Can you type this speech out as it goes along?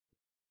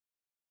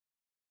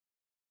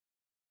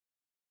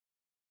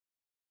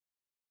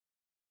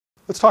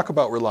Let's talk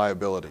about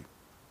reliability.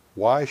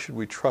 Why should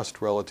we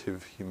trust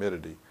relative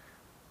humidity?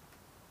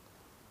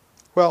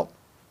 Well,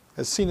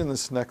 as seen in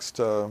this next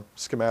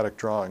schematic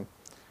drawing,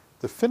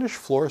 the finished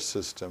floor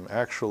system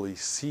actually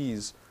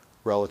sees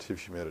relative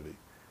humidity.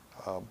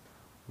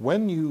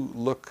 When you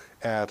look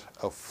at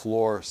a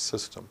floor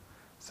system,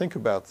 think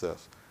about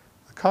this.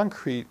 The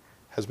concrete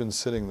has been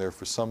sitting there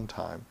for some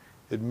time.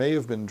 It may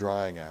have been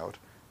drying out.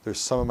 There's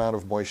some amount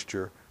of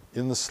moisture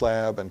in the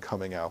slab and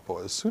coming out. But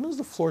as soon as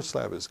the floor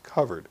slab is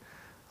covered,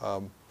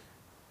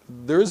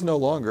 there is no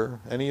longer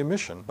any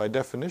emission. By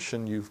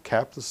definition, you've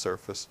capped the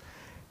surface,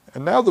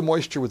 and now the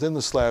moisture within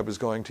the slab is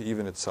going to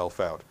even itself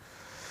out.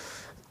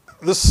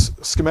 This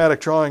schematic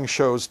drawing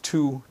shows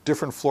two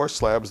different floor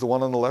slabs. The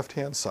one on the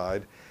left-hand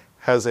side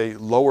has a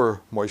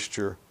lower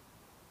moisture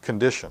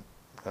condition,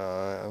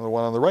 and the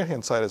one on the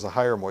right-hand side has a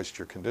higher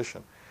moisture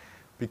condition.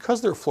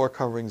 Because there are floor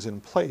coverings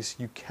in place,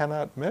 you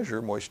cannot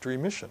measure moisture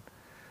emission.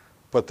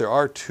 But there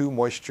are two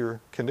moisture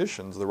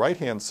conditions. The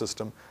right-hand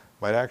system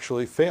might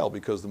actually fail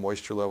because the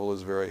moisture level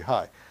is very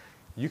high.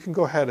 You can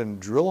go ahead and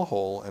drill a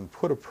hole and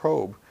put a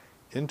probe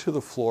into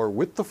the floor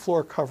with the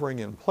floor covering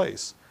in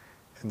place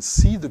and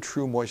see the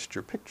true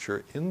moisture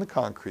picture in the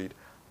concrete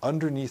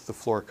underneath the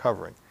floor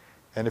covering.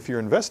 And if you're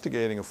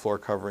investigating a floor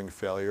covering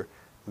failure,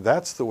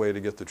 that's the way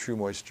to get the true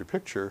moisture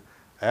picture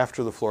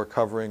after the floor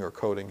covering or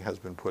coating has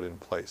been put in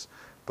place.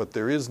 But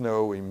there is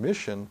no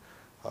emission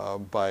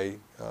by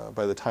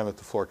the time that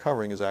the floor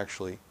covering is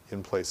actually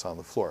in place on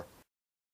the floor.